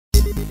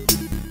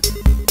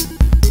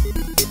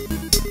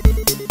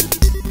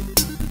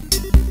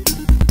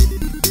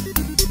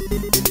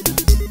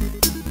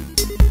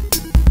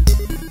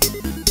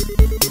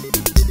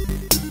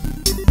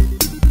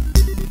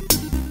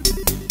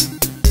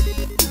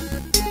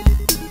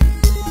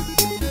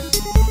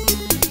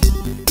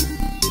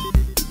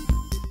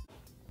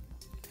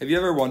Have you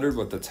ever wondered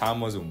what the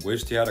time was and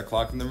wished you had a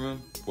clock in the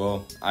room?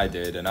 Well, I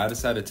did, and I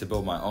decided to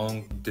build my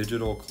own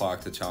digital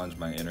clock to challenge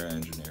my inner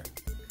engineer.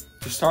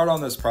 To start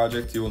on this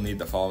project, you will need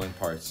the following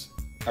parts.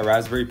 A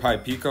Raspberry Pi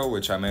Pico,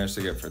 which I managed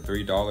to get for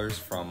 $3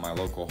 from my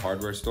local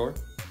hardware store.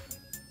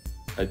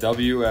 A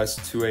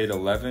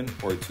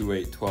WS2811 or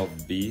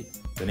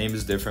 2812B. The name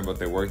is different, but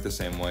they work the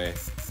same way,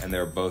 and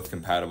they're both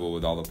compatible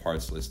with all the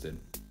parts listed.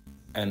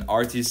 An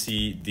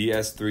RTC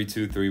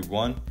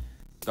DS3231.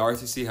 The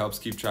RTC helps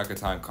keep track of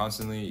time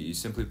constantly. You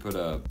simply put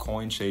a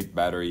coin-shaped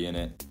battery in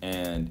it,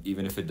 and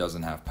even if it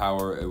doesn't have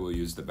power, it will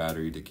use the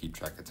battery to keep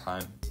track of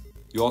time.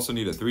 You also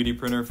need a 3D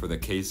printer for the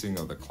casing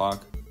of the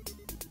clock.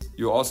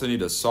 You also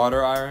need a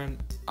solder iron.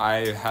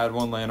 I had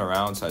one laying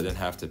around so I didn't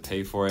have to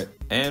pay for it.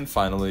 And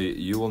finally,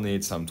 you will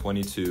need some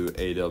 22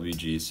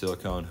 AWG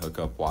silicone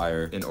hookup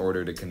wire in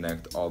order to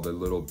connect all the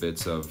little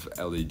bits of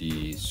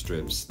LED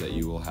strips that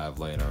you will have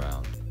laying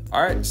around.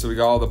 All right, so we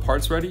got all the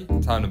parts ready.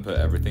 Time to put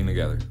everything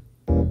together.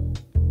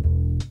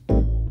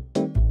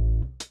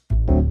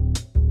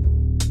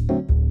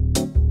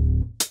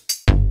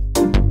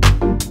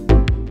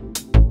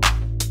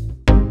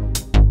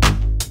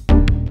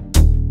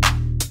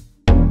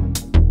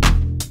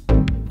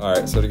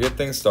 Alright, so to get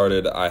things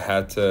started, I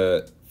had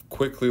to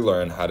quickly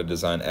learn how to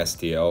design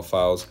STL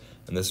files,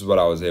 and this is what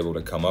I was able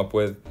to come up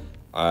with.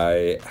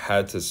 I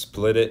had to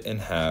split it in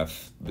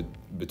half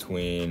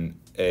between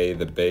A,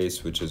 the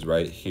base, which is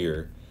right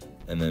here,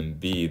 and then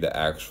B, the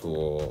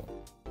actual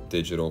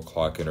digital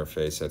clock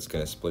interface that's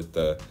going to split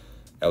the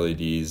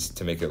LEDs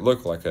to make it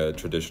look like a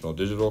traditional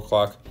digital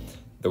clock.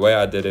 The way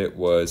I did it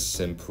was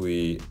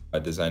simply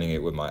designing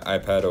it with my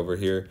iPad over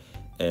here.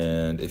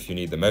 And if you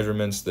need the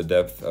measurements, the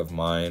depth of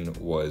mine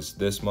was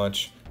this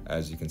much,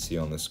 as you can see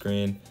on the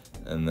screen.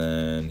 And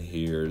then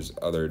here's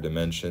other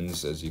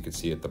dimensions, as you can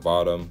see at the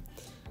bottom.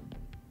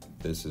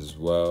 This as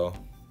well.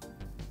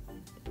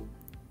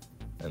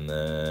 And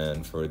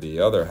then for the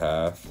other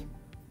half,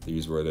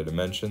 these were the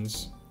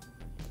dimensions.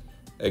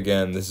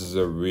 Again, this is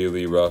a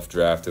really rough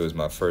draft. It was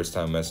my first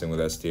time messing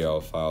with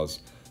STL files.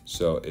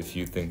 So if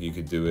you think you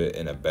could do it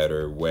in a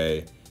better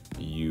way,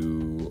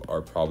 you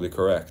are probably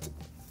correct.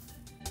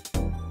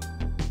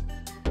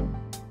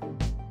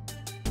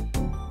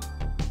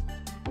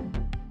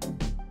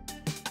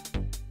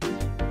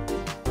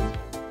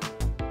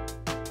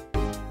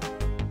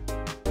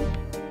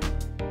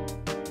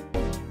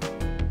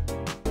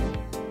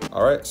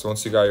 Alright, so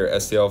once you got your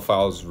STL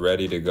files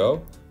ready to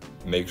go,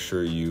 make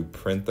sure you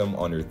print them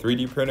on your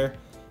 3D printer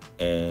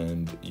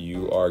and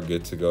you are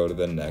good to go to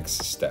the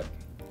next step.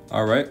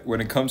 Alright,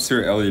 when it comes to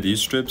your LED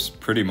strips,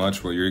 pretty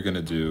much what you're going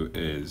to do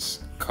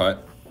is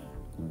cut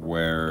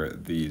where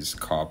these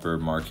copper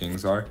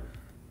markings are.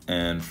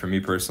 And for me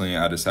personally,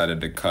 I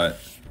decided to cut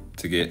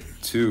to get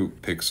 2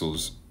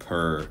 pixels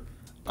per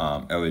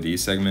LED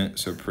segment.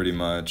 So pretty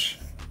much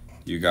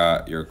you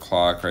got your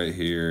clock right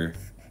here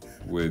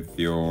with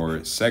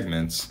your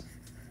segments,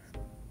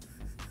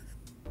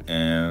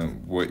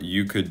 and what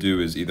you could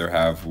do is either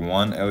have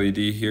 1 LED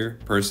here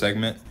per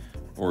segment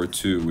or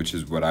 2, which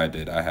is what I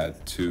did. I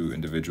had 2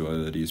 individual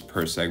LEDs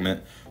per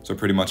segment, so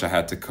pretty much I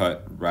had to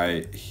cut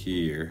right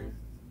here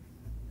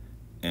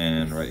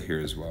and right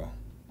here as well.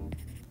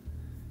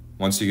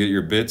 Once you get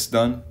your bits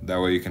done, that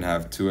way you can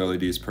have 2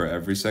 LEDs per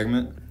every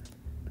segment,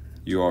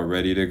 you are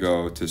ready to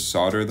go to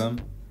solder them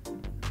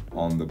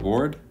on the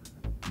board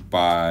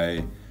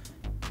by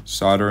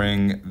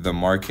soldering the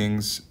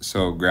markings.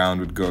 So ground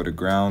would go to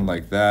ground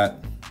like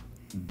that,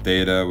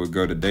 data would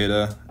go to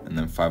data, and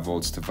then 5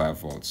 volts to 5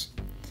 volts.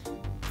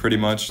 Pretty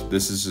much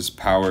this is just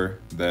power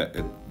that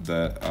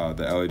the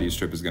LED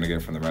strip is going to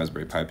get from the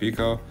Raspberry Pi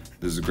Pico.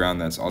 This is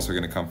ground that's also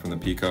going to come from the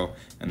Pico,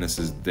 and this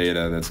is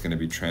data that's going to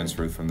be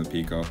transferred from the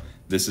Pico.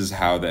 This is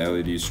how the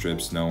LED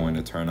strips know when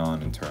to turn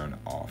on and turn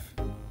off.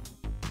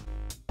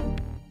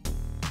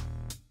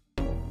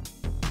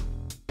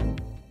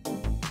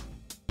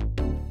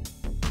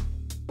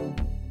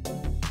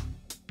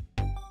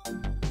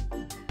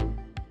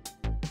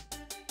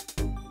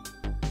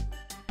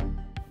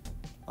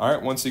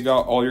 Alright, once you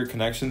got all your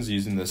connections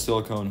using the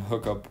silicone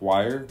hookup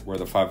wire, where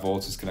the 5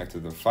 volts is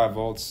connected to the 5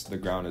 volts, the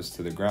ground is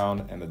to the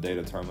ground, and the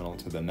data terminal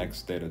to the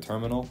next data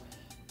terminal,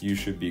 you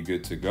should be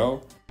good to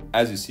go.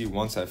 As you see,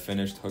 once I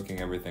finished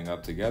hooking everything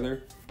up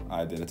together,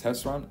 I did a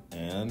test run,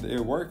 and it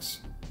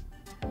works.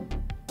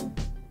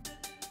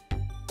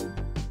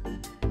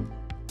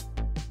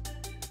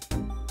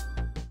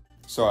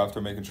 So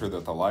after making sure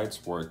that the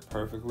lights work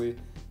perfectly,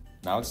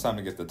 now it's time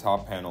to get the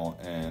top panel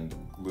and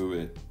glue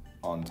it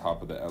on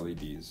top of the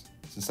LEDs.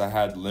 Since I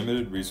had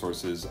limited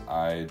resources,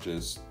 I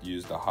just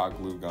used a hot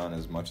glue gun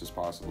as much as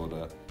possible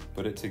to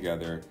put it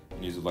together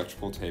and use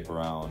electrical tape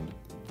around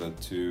the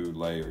 2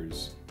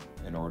 layers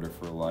in order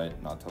for the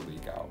light not to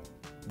leak out.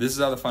 This is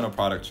how the final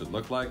product should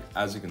look like.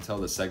 As you can tell,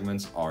 the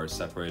segments are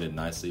separated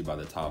nicely by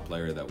the top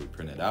layer that we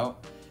printed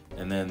out.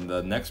 And then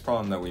the next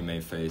problem that we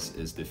may face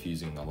is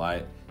diffusing the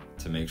light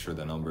to make sure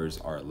the numbers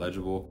are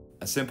legible.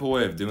 A simple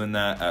way of doing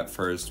that at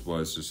first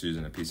was just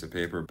using a piece of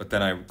paper, but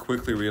then I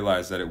quickly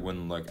realized that it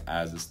wouldn't look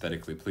as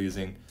aesthetically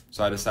pleasing.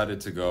 So I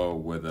decided to go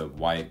with a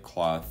white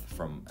cloth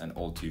from an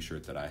old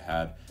t-shirt that I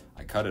had.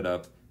 I cut it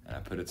up and I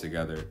put it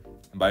together.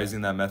 And by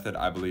using that method,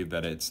 I believe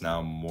that it's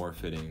now more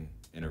fitting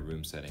in a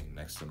room setting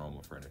next to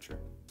normal furniture.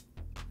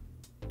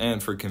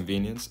 And for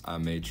convenience, I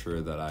made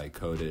sure that I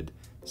coded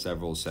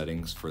several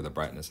settings for the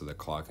brightness of the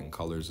clock and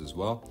colors as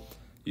well.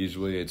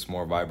 Usually it's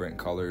more vibrant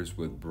colors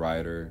with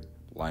brighter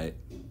light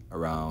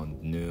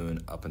around noon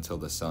up until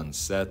the sun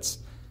sets.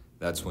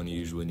 That's when you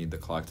usually need the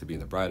clock to be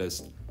the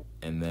brightest.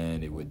 And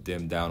then it would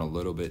dim down a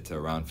little bit to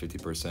around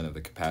 50% of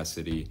the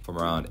capacity from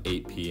around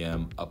 8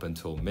 p.m. up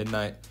until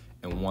midnight.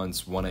 And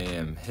once 1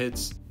 a.m.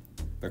 hits,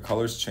 the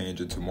colors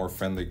change into more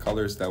friendly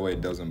colors. That way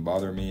it doesn't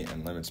bother me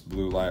and limits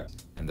blue light.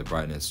 And the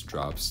brightness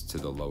drops to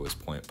the lowest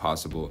point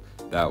possible.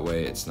 That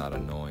way it's not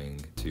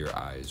annoying to your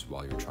eyes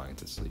while you're trying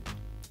to sleep.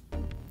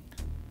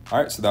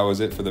 Alright, so that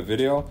was it for the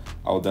video.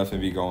 I will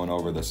definitely be going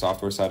over the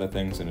software side of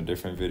things in a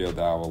different video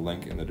that I will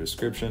link in the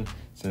description,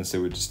 since it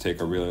would just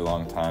take a really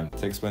long time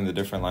to explain the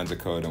different lines of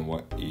code and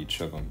what each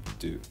of them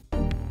do.